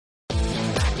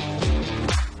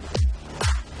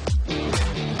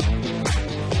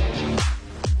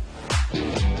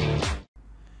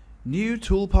New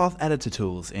Toolpath editor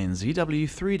tools in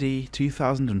ZW3D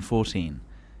 2014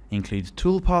 include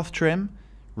Toolpath Trim,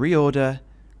 Reorder,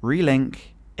 Relink,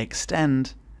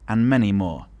 Extend, and many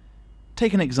more.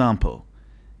 Take an example.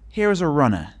 Here is a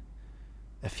runner.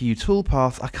 A few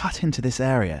toolpaths are cut into this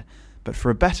area, but for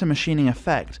a better machining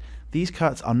effect, these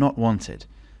cuts are not wanted.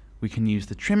 We can use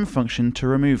the trim function to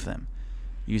remove them.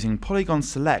 Using polygon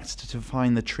select to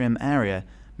define the trim area,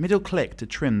 middle click to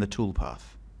trim the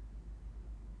toolpath.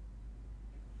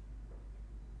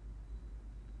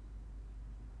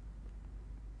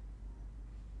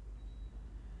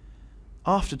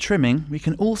 After trimming, we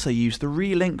can also use the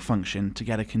relink function to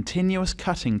get a continuous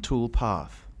cutting tool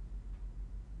path.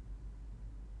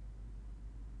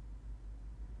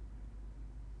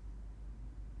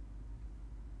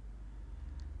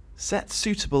 Set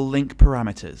suitable link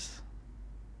parameters.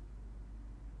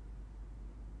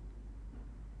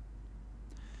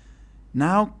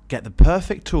 Now get the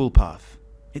perfect toolpath.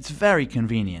 It's very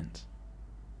convenient.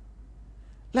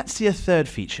 Let's see a third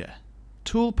feature,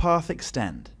 Toolpath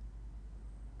Extend.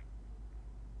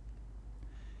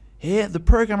 Here, the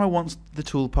programmer wants the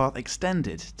toolpath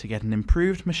extended to get an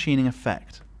improved machining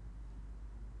effect.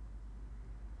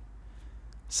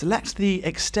 Select the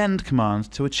Extend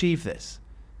command to achieve this.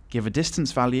 Give a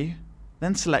distance value,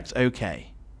 then select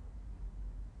OK.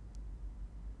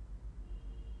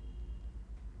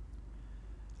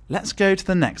 Let's go to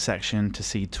the next section to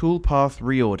see Toolpath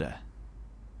Reorder.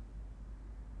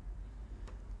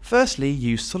 Firstly,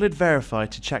 use Solid Verify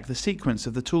to check the sequence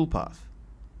of the toolpath.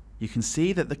 You can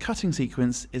see that the cutting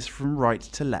sequence is from right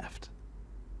to left.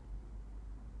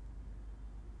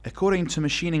 According to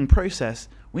machining process,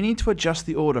 we need to adjust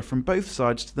the order from both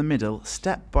sides to the middle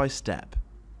step by step.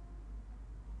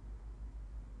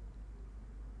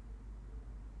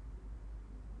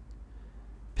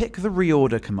 Pick the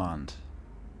Reorder command.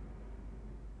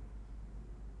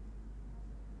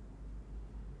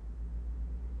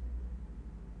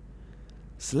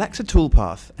 Select a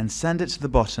toolpath and send it to the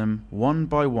bottom one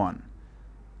by one.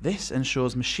 This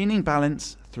ensures machining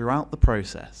balance throughout the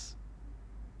process.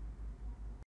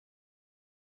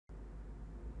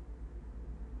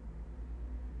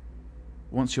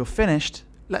 Once you're finished,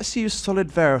 let's use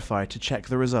Solid Verify to check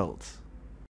the results.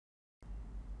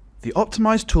 The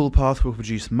optimized toolpath will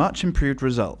produce much improved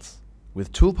results.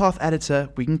 With Toolpath Editor,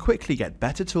 we can quickly get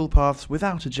better toolpaths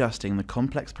without adjusting the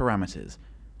complex parameters,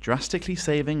 drastically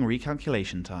saving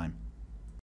recalculation time.